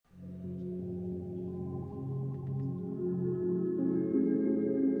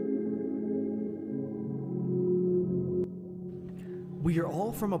We are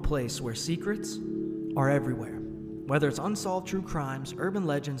all from a place where secrets are everywhere. Whether it's unsolved true crimes, urban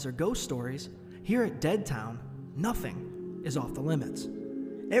legends, or ghost stories, here at Dead Town, nothing is off the limits.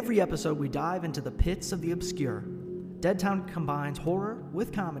 Every episode we dive into the pits of the obscure. Dead Town combines horror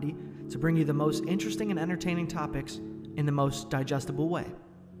with comedy to bring you the most interesting and entertaining topics in the most digestible way.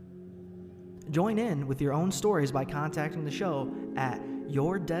 Join in with your own stories by contacting the show at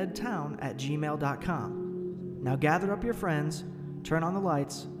yourdeadtown@gmail.com. Now gather up your friends, turn on the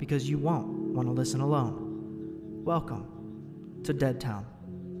lights, because you won't want to listen alone. Welcome to Dead Town.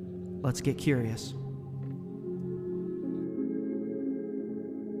 Let's get curious.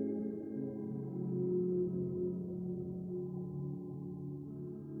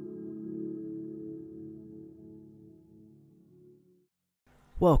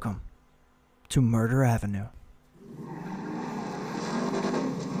 Welcome to Murder Avenue.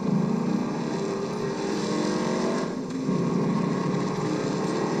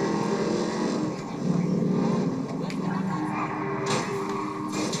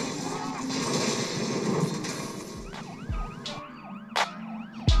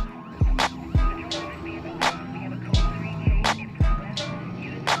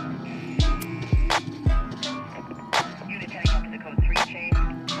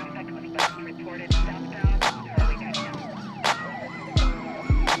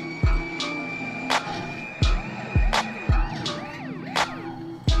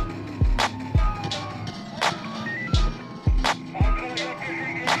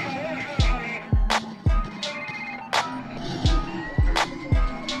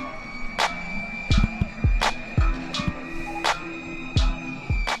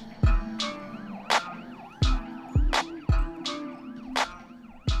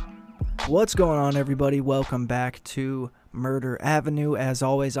 What's going on, everybody? Welcome back to Murder Avenue. As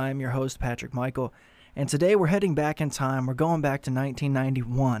always, I am your host, Patrick Michael, and today we're heading back in time. We're going back to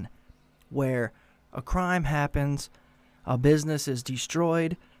 1991, where a crime happens, a business is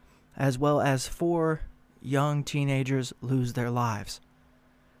destroyed, as well as 4 young teenagers lose their lives.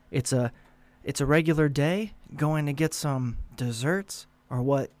 It's a regular day, going to get some desserts, or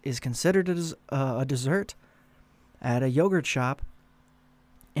what is considered as a dessert, at a yogurt shop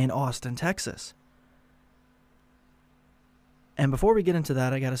in Austin, Texas. And before we get into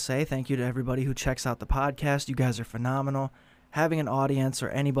that, I gotta say thank you to everybody who checks out the podcast. You guys are phenomenal. Having an audience or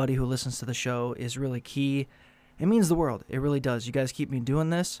anybody who listens to the show is really key. It means the world. It really does. You guys keep me doing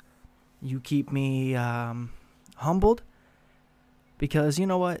this. You keep me humbled, because you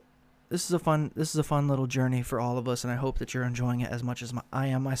know what? This is a fun little journey for all of us, and I hope that you're enjoying it as much as I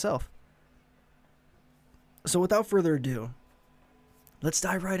am myself. So without further ado, let's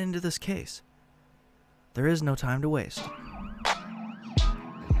dive right into this case. There is no time to waste.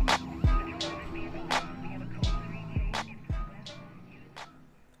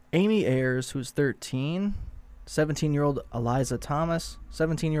 Amy Ayers, who's 13, 17-year-old Eliza Thomas,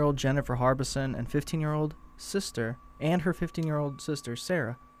 17-year-old Jennifer Harbison, and 15-year-old sister, and her 15-year-old sister,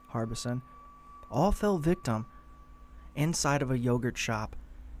 Sarah Harbison, all fell victim inside of a yogurt shop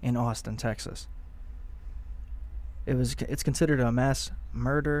in Austin, Texas. It's considered a mass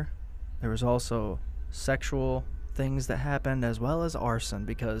murder. There was also sexual things that happened, as well as arson,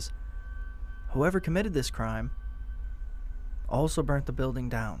 because whoever committed this crime also burnt the building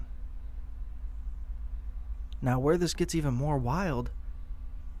down. Now, where this gets even more wild,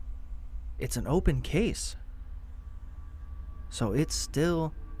 it's an open case. So it's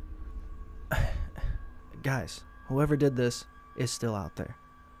still... Guys, whoever did this is still out there.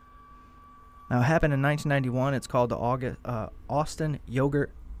 Now, it happened in 1991. It's called the Austin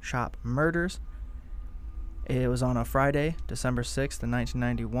Yogurt Shop Murders. It was on a Friday, December 6th,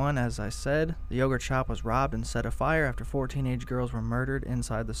 1991. As I said, the yogurt shop was robbed and set afire after 4 teenage girls were murdered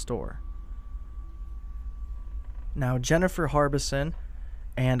inside the store. Now, Jennifer Harbison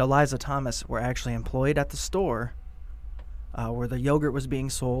and Eliza Thomas were actually employed at the store where the yogurt was being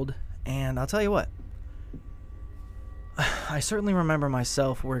sold. And I'll tell you what, I certainly remember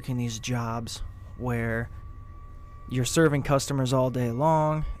myself working these jobs where you're serving customers all day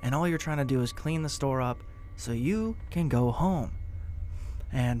long, and all you're trying to do is clean the store up so you can go home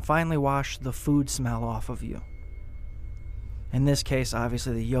and finally wash the food smell off of you. In this case,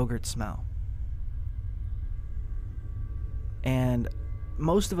 obviously, the yogurt smell. And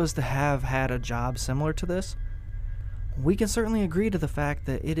most of us that have had a job similar to this, we can certainly agree to the fact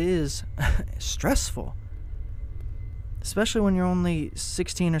that it is stressful. Especially when you're only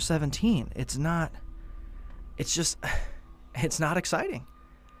 16 or 17. It's not exciting.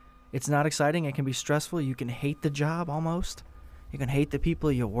 It's not exciting. It can be stressful. You can hate the job almost. You can hate the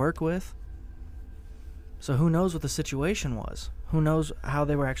people you work with. So who knows what the situation was? who knows how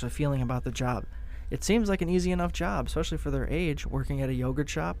they were actually feeling about the job. It seems like an easy enough job, especially for their age. Working at a yogurt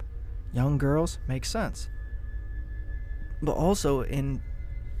shop, young girls, makes sense. But also in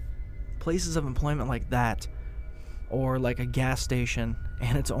places of employment like that, or like a gas station,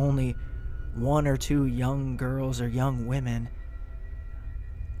 and it's only one or two young girls or young women,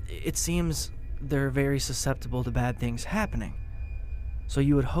 it seems they're very susceptible to bad things happening. So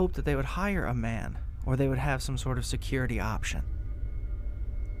you would hope that they would hire a man, or they would have some sort of security option.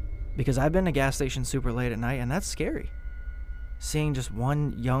 Because I've been to gas stations super late at night, and that's scary. Seeing just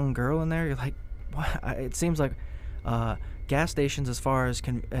one young girl in there, you're like, what? It seems like gas stations, as far as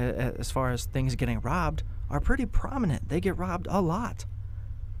things getting robbed, are pretty prominent. They get robbed a lot.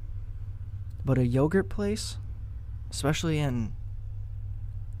 But a yogurt place, especially in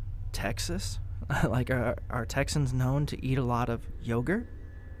Texas, like are Texans known to eat a lot of yogurt?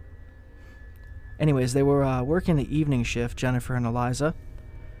 Anyways, they were working the evening shift, Jennifer and Eliza.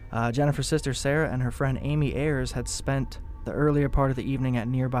 Jennifer's sister Sarah and her friend Amy Ayers had spent the earlier part of the evening at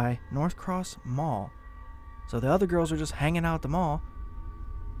nearby North Cross Mall. So the other girls were just hanging out at the mall,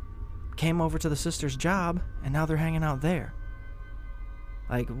 came over to the sister's job, and now they're hanging out there.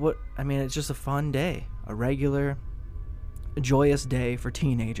 Like, what? I mean, it's just a fun day. A regular, joyous day for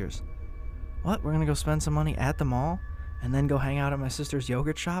teenagers. What? We're going to go spend some money at the mall and then go hang out at my sister's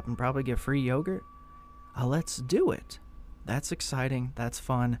yogurt shop and probably get free yogurt? Let's do it. That's exciting. That's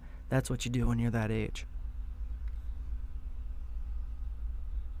fun. That's what you do when you're that age.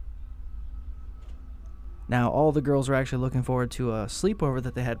 Now, all the girls were actually looking forward to a sleepover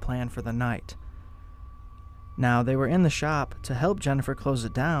that they had planned for the night. Now, they were in the shop to help Jennifer close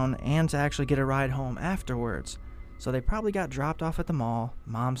it down and to actually get a ride home afterwards. So they probably got dropped off at the mall.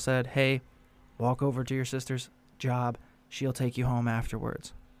 Mom said, hey, walk over to your sister's job. She'll take you home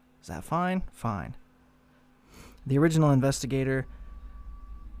afterwards. Is that fine? Fine. The original investigation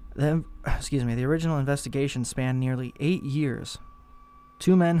spanned nearly 8 years.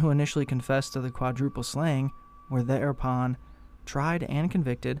 2 men who initially confessed to the quadruple slaying were thereupon tried and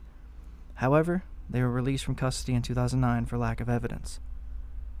convicted. However, they were released from custody in 2009 for lack of evidence.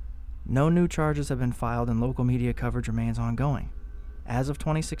 No new charges have been filed and local media coverage remains ongoing. As of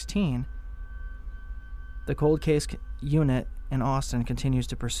 2016, the cold case unit in Austin continues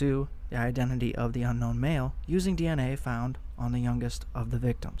to pursue the identity of the unknown male using DNA found on the youngest of the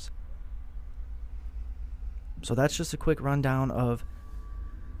victims. So that's just a quick rundown of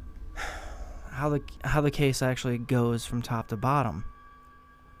how the case actually goes from top to bottom.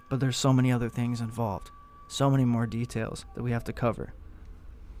 But there's so many other things involved, so many more details that we have to cover.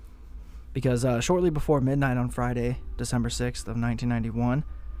 Because shortly before midnight on Friday, December 6th of 1991,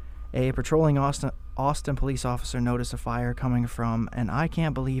 a patrolling Austin police officer noticed a fire coming from an I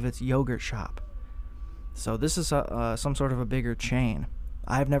can't believe it's yogurt shop. So this is some sort of a bigger chain.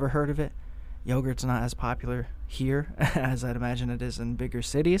 I've never heard of it. Yogurt's not as popular here as I'd imagine it is in bigger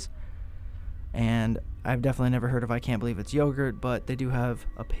cities. And I've definitely never heard of I Can't Believe It's Yogurt, but they do have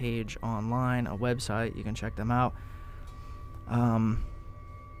a page online, a website. You can check them out.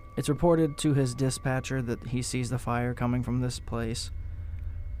 It's reported to his dispatcher that he sees the fire coming from this place.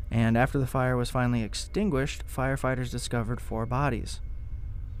 And after the fire was finally extinguished, firefighters discovered 4 bodies.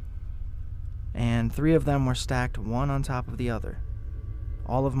 And 3 of them were stacked one on top of the other.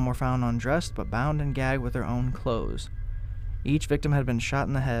 All of them were found undressed but bound and gagged with their own clothes. Each victim had been shot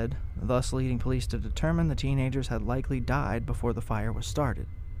in the head, thus leading police to determine the teenagers had likely died before the fire was started.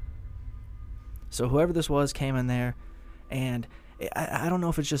 So whoever this was came in there, and I don't know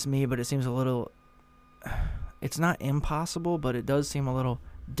if it's just me, but it seems a little... It's not impossible, but it does seem a little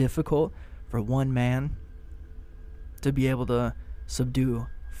difficult for one man to be able to subdue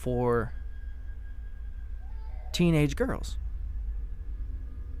 4 teenage girls.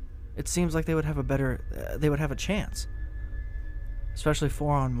 It seems like they would have a chance. Especially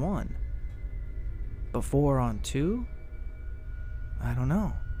 4-on-1. But 4-on-2? I don't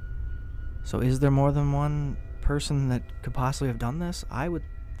know. So is there more than one person that could possibly have done this? I would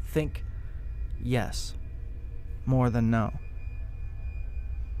think yes. More than no.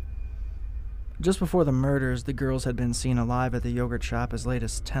 Just before the murders, the girls had been seen alive at the yogurt shop as late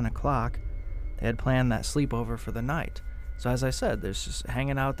as 10 o'clock. They had planned that sleepover for the night. So as I said, they're just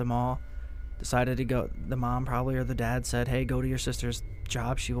hanging out at the mall. Decided to go, the mom probably or the dad said, hey, go to your sister's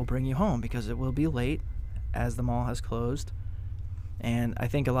job. She will bring you home because it will be late as the mall has closed. And I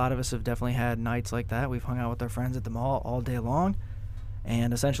think a lot of us have definitely had nights like that. We've hung out with our friends at the mall all day long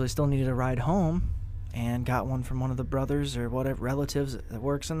and essentially still needed a ride home and got one from one of the brothers or whatever relatives that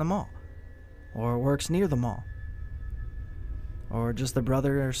works in the mall or works near the mall. Or just the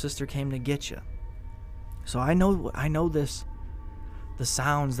brother or sister came to get you. So I know this the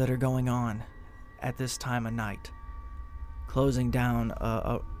sounds that are going on at this time of night, closing down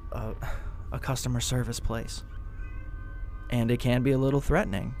a customer service place. And it can be a little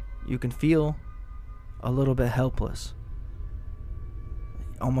threatening. You can feel a little bit helpless,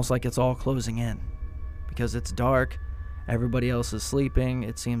 almost like it's all closing in, because it's dark, everybody else is sleeping,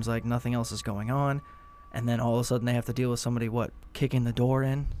 it seems like nothing else is going on, and then all of a sudden they have to deal with somebody, kicking the door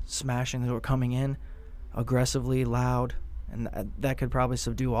in, smashing the door, coming in aggressively, loud, and that could probably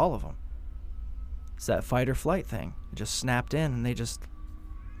subdue all of them. It's that fight or flight thing. It just snapped in, and they just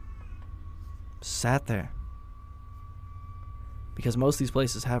sat there. Because most of these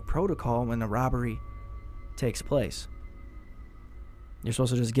places have protocol when the robbery takes place. You're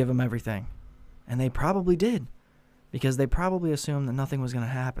supposed to just give them everything. And they probably did. Because they probably assumed that nothing was going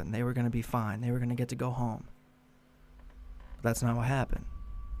to happen. They were going to be fine. They were going to get to go home. But that's not what happened.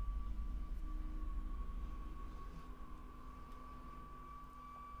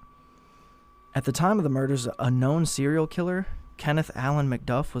 At the time of the murders, a known serial killer, Kenneth Allen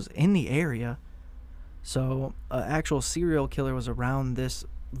McDuff, was in the area. So, an actual serial killer was around this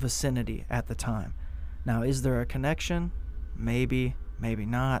vicinity at the time. Now, is there a connection? Maybe, maybe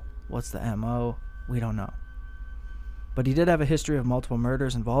not. What's the MO? We don't know. But he did have a history of multiple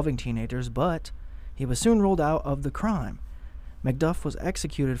murders involving teenagers, but he was soon ruled out of the crime. McDuff was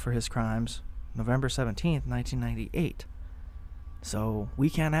executed for his crimes November 17th, 1998. So, we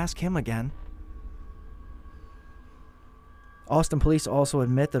can't ask him again. Austin police also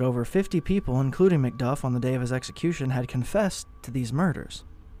admit that over 50 people, including McDuff, on the day of his execution had confessed to these murders.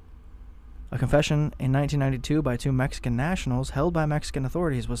 A confession in 1992 by two Mexican nationals held by Mexican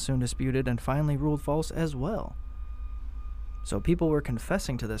authorities was soon disputed and finally ruled false as well. So people were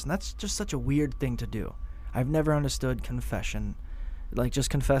confessing to this, and that's just such a weird thing to do. I've never understood confession, like just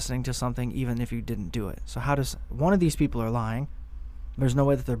confessing to something even if you didn't do it. So how does one of these people are lying? There's no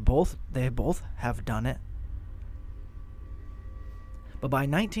way that they both have done it. But by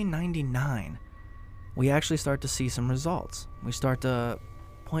 1999, we actually start to see some results. We start to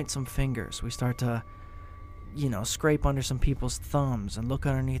point some fingers. We start to, scrape under some people's thumbs and look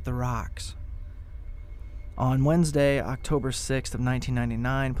underneath the rocks. On Wednesday, October 6th of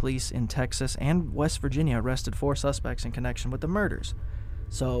 1999, police in Texas and West Virginia arrested 4 suspects in connection with the murders.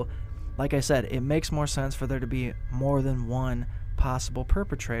 So, like I said, it makes more sense for there to be more than one possible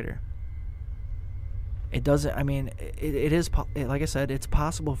perpetrator. It doesn't, it is, like I said, it's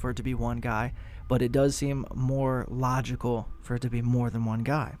possible for it to be one guy, but it does seem more logical for it to be more than one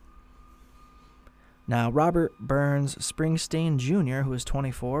guy. Now, Robert Burns Springsteen Jr., who is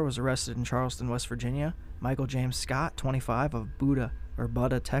 24, was arrested in Charleston, West Virginia. Michael James Scott, 25, of Buda,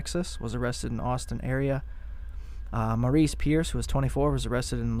 Texas, was arrested in Austin area. Maurice Pierce, who was 24, was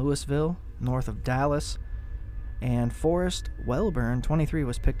arrested in Louisville, north of Dallas. And Forrest Welburn, 23,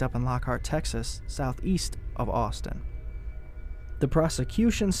 was picked up in Lockhart, Texas, southeast of Austin. The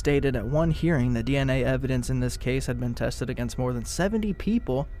prosecution stated at one hearing that DNA evidence in this case had been tested against more than 70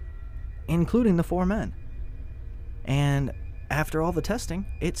 people, including the 4 men. And after all the testing,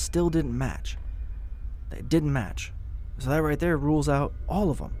 it still didn't match. It didn't match. So that right there rules out all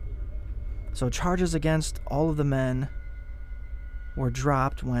of them. So charges against all of the men were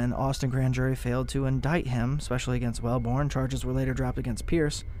dropped when Austin grand jury failed to indict him, especially against Welborn. Charges were later dropped against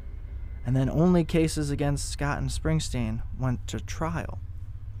Pierce, and then only cases against Scott and Springsteen went to trial.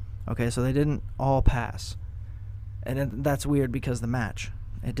 Okay, so they didn't all pass. And that's weird because the match.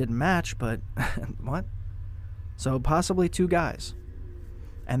 It didn't match, but what? So possibly 2 guys.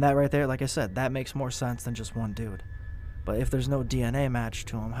 And that right there, like I said, that makes more sense than just one dude. But if there's no DNA match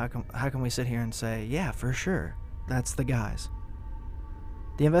to them, how can we sit here and say, yeah, for sure, that's the guys?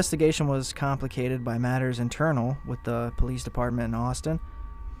 The investigation was complicated by matters internal with the police department in Austin.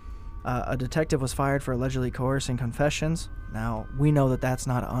 A detective was fired for allegedly coercing confessions. Now, we know that that's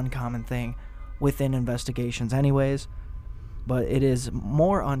not an uncommon thing within investigations anyways, but it is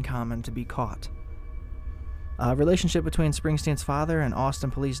more uncommon to be caught. A relationship between Springsteen's father and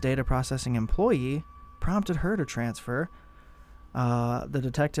Austin police data processing employee prompted her to transfer. The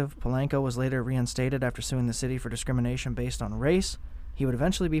detective, Polanco, was later reinstated after suing the city for discrimination based on race. He would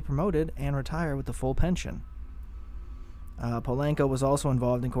eventually be promoted and retire with the full pension. Polanco was also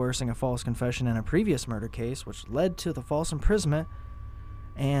involved in coercing a false confession in a previous murder case, which led to the false imprisonment.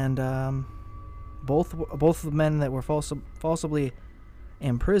 And both of the men that were falsely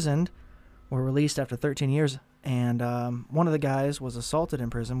imprisoned were released after 13 years. And one of the guys was assaulted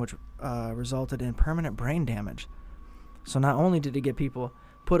in prison, which resulted in permanent brain damage. So not only did he get people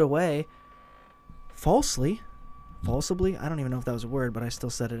put away forcibly, I don't even know if that was a word, but I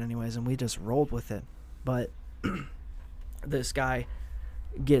still said it anyways, and we just rolled with it. But this guy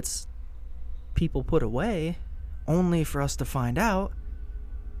gets people put away, only for us to find out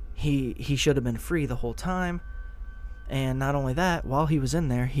he should have been free the whole time. And not only that, while he was in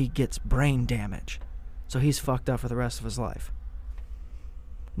there, he gets brain damage. So he's fucked up for the rest of his life.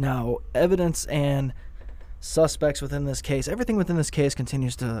 Now, evidence and suspects within this case, everything within this case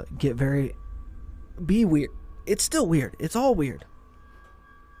continues to be weird. It's still weird. It's all weird.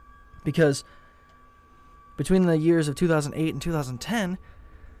 Because between the years of 2008 and 2010,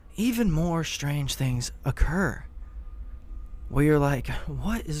 even more strange things occur. Where you're like,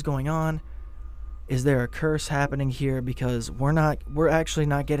 what is going on? Is there a curse happening here? Because we're actually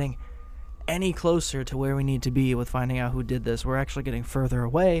not getting any closer to where we need to be with finding out who did this. We're actually getting further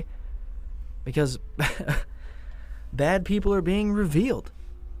away because bad people are being revealed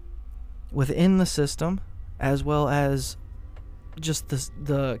within the system, as well as just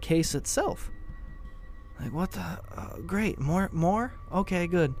the case itself. Like, what the... great. More? Okay,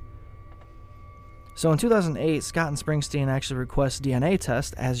 good. So in 2008, Scott and Springsteen actually request DNA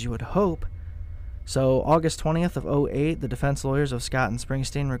test, as you would hope. So August 20th of 2008, the defense lawyers of Scott and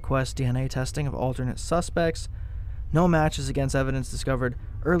Springsteen request DNA testing of alternate suspects. No matches against evidence discovered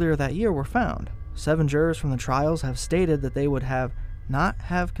earlier that year were found. 7 jurors from the trials have stated that they would not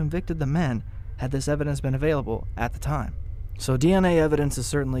have convicted the men had this evidence been available at the time. So DNA evidence is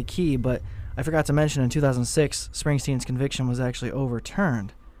certainly key, but I forgot to mention in 2006, Springsteen's conviction was actually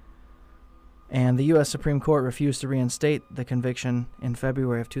overturned. And the U.S. Supreme Court refused to reinstate the conviction in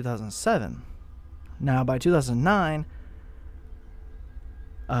February of 2007. Now, by 2009,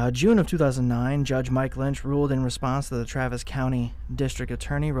 June of 2009, Judge Mike Lynch ruled in response to the Travis County District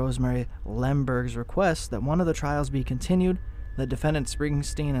Attorney Rosemary Lemberg's request that one of the trials be continued, the defendants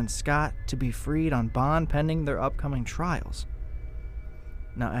Springsteen and Scott to be freed on bond pending their upcoming trials.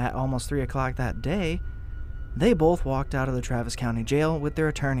 Now, at almost 3 o'clock that day, they both walked out of the Travis County Jail with their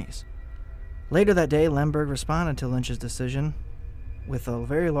attorneys. Later that day, Lemberg responded to Lynch's decision with a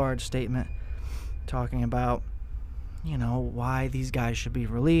very large statement talking about, why these guys should be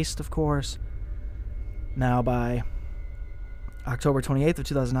released, of course. Now, by October 28th of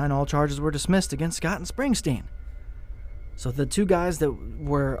 2009, all charges were dismissed against Scott and Springsteen. So the 2 guys that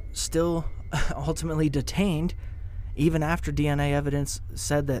were still ultimately detained, even after DNA evidence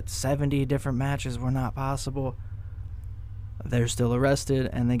said that 70 different matches were not possible, they're still arrested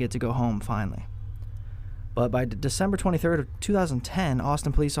and they get to go home finally. But by December 23rd of 2010,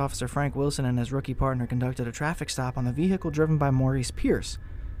 Austin police officer Frank Wilson and his rookie partner conducted a traffic stop on the vehicle driven by Maurice Pierce.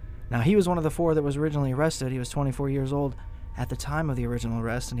 Now, he was one of the 4 that was originally arrested. He was 24 years old at the time of the original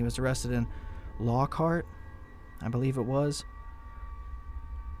arrest, and he was arrested in Lockhart, I believe it was.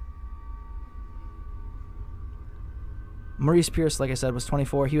 Maurice Pierce, like I said, was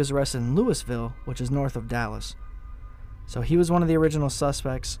 24. He was arrested in Louisville, which is north of Dallas. So he was one of the original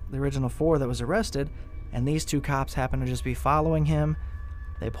suspects, the original 4 that was arrested, and these 2 cops happened to just be following him.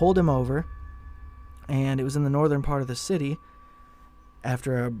 They pulled him over, and it was in the northern part of the city.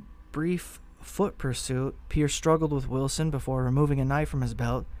 After a brief foot pursuit, Pierce struggled with Wilson before removing a knife from his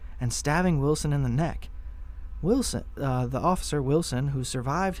belt and stabbing Wilson in the neck. The officer Wilson, who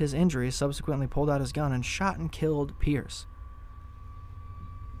survived his injuries, subsequently pulled out his gun and shot and killed Pierce.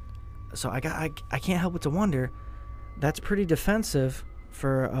 So I can't help but to wonder, that's pretty defensive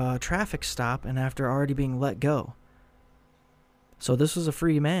for a traffic stop and after already being let go. So this was a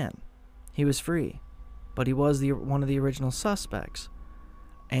free man. He was free, but he was one of the original suspects.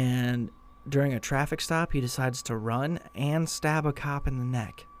 And during a traffic stop, he decides to run and stab a cop in the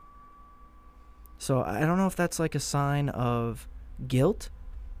neck. So I don't know if that's like a sign of guilt,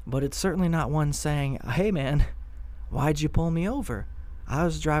 but it's certainly not one saying, hey man, why'd you pull me over? I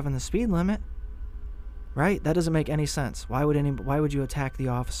was driving the speed limit. Right? That doesn't make any sense. Why would you attack the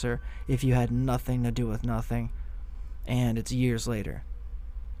officer if you had nothing to do with nothing? And it's years later.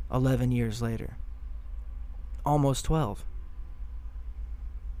 11 years later. Almost 12.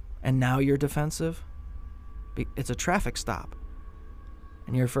 And now you're defensive? It's a traffic stop.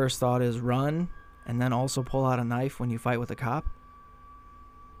 And your first thought is run and then also pull out a knife when you fight with a cop?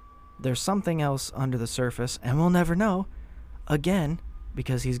 There's something else under the surface, and we'll never know, again,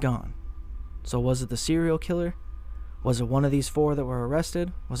 because he's gone. So was it the serial killer? Was it one of these 4 that were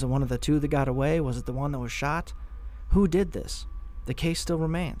arrested? Was it one of the 2 that got away? Was it the one that was shot? Who did this? The case still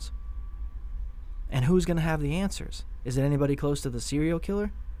remains. And who's going to have the answers? Is it anybody close to the serial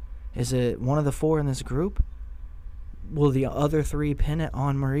killer? Is it one of the 4 in this group? Will the other 3 pin it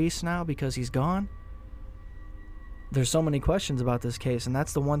on Maurice now because he's gone? There's so many questions about this case, and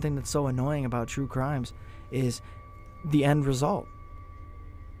that's the one thing that's so annoying about true crimes is the end result.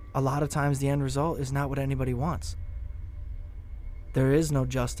 A lot of times the end result is not what anybody wants. There is no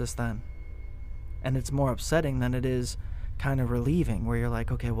justice then. And it's more upsetting than it is kind of relieving, where you're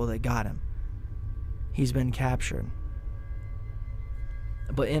like, okay, well, they got him. He's been captured.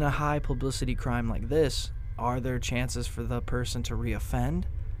 But in a high publicity crime like this, are there chances for the person to reoffend?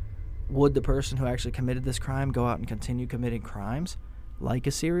 Would the person who actually committed this crime go out and continue committing crimes like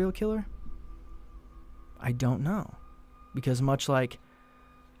a serial killer? I don't know. Because much like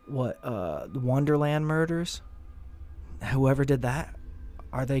the Wonderland murders, whoever did that,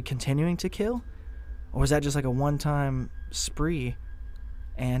 are they continuing to kill? Or is that just like a one-time spree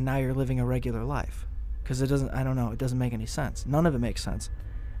and now you're living a regular life? Because it doesn't make any sense. None of it makes sense.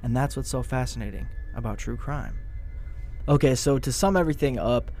 And that's what's so fascinating about true crime. Okay, so to sum everything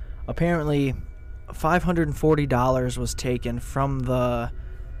up, apparently $540 was taken from the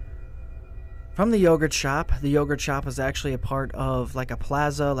yogurt shop. The yogurt shop was actually a part of like a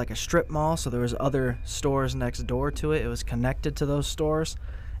plaza, like a strip mall, so there was other stores next door to it. It was connected to those stores.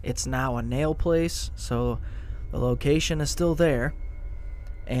 It's now a nail place, so the location is still there.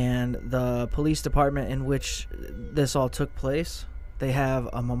 And the police department in which this all took place, they have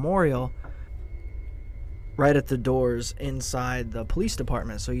a memorial right at the doors inside the police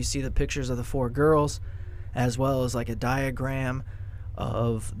department. So you see the pictures of the 4 girls, as well as like a diagram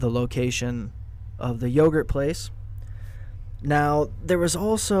of the location of the yogurt place. Now, there was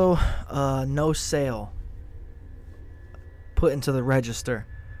also no sale put into the register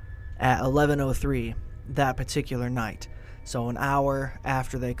at 11:03 that particular night. So an hour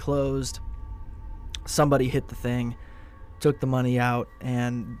after they closed, somebody hit the thing, took the money out,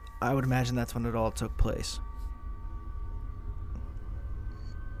 and I would imagine that's when it all took place.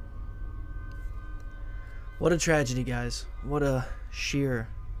 What a tragedy, guys. What a sheer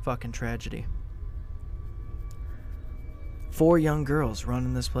fucking tragedy. 4 young girls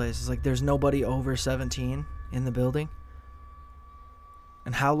running this place. It's like there's nobody over 17 in the building.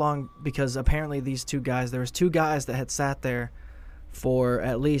 And how long? Because apparently these 2 guys, there was 2 guys that had sat there for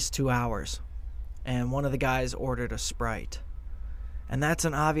at least 2 hours. And one of the guys ordered a Sprite. And that's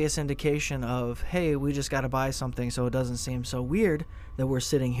an obvious indication of, hey, we just got to buy something so it doesn't seem so weird that we're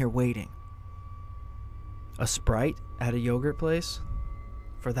sitting here waiting. A Sprite at a yogurt place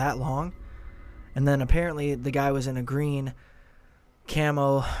for that long? And then apparently the guy was in a green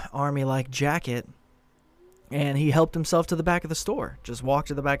camo army-like jacket, and he helped himself to the back of the store. Just walked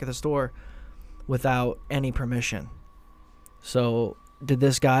to the back of the store without any permission. So did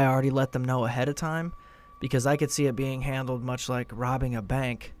this guy already let them know ahead of time? Because I could see it being handled much like robbing a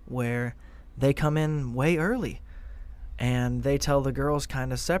bank, where they come in way early and they tell the girls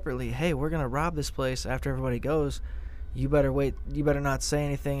kind of separately, hey, we're going to rob this place after everybody goes. You better wait. You better not say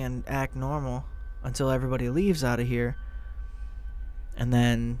anything and act normal until everybody leaves out of here. And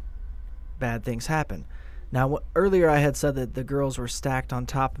then bad things happen. Now, earlier I had said that the girls were stacked on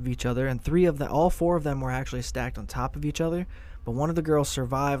top of each other, and all 4 of them were actually stacked on top of each other, but one of the girls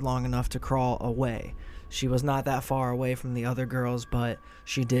survived long enough to crawl away. She was not that far away from the other girls, but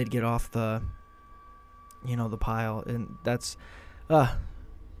she did get off the pile, and that's,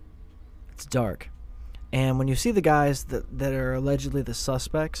 it's dark. And when you see the guys that are allegedly the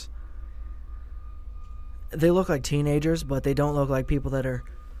suspects, they look like teenagers, but they don't look like people that are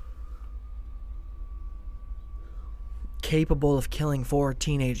capable of killing 4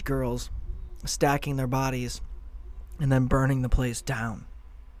 teenage girls, stacking their bodies, and then burning the place down,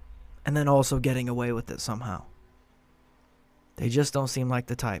 and then also getting away with it somehow. They just don't seem like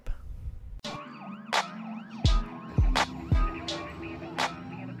the type.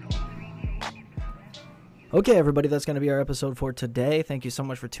 Okay, everybody, that's going to be our episode for today. Thank you so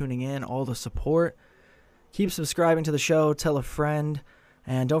much for tuning in, all the support. Keep subscribing to the show, tell a friend,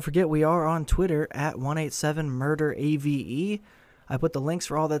 and don't forget we are on Twitter at 187MurderAVE. I put the links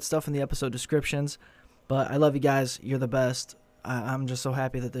for all that stuff in the episode descriptions, but I love you guys. You're the best. I'm just so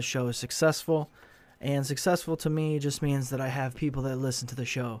happy that this show is successful, and successful to me just means that I have people that listen to the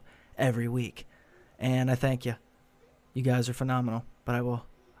show every week, and I thank you. You guys are phenomenal, but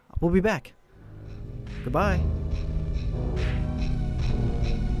we'll be back. Goodbye.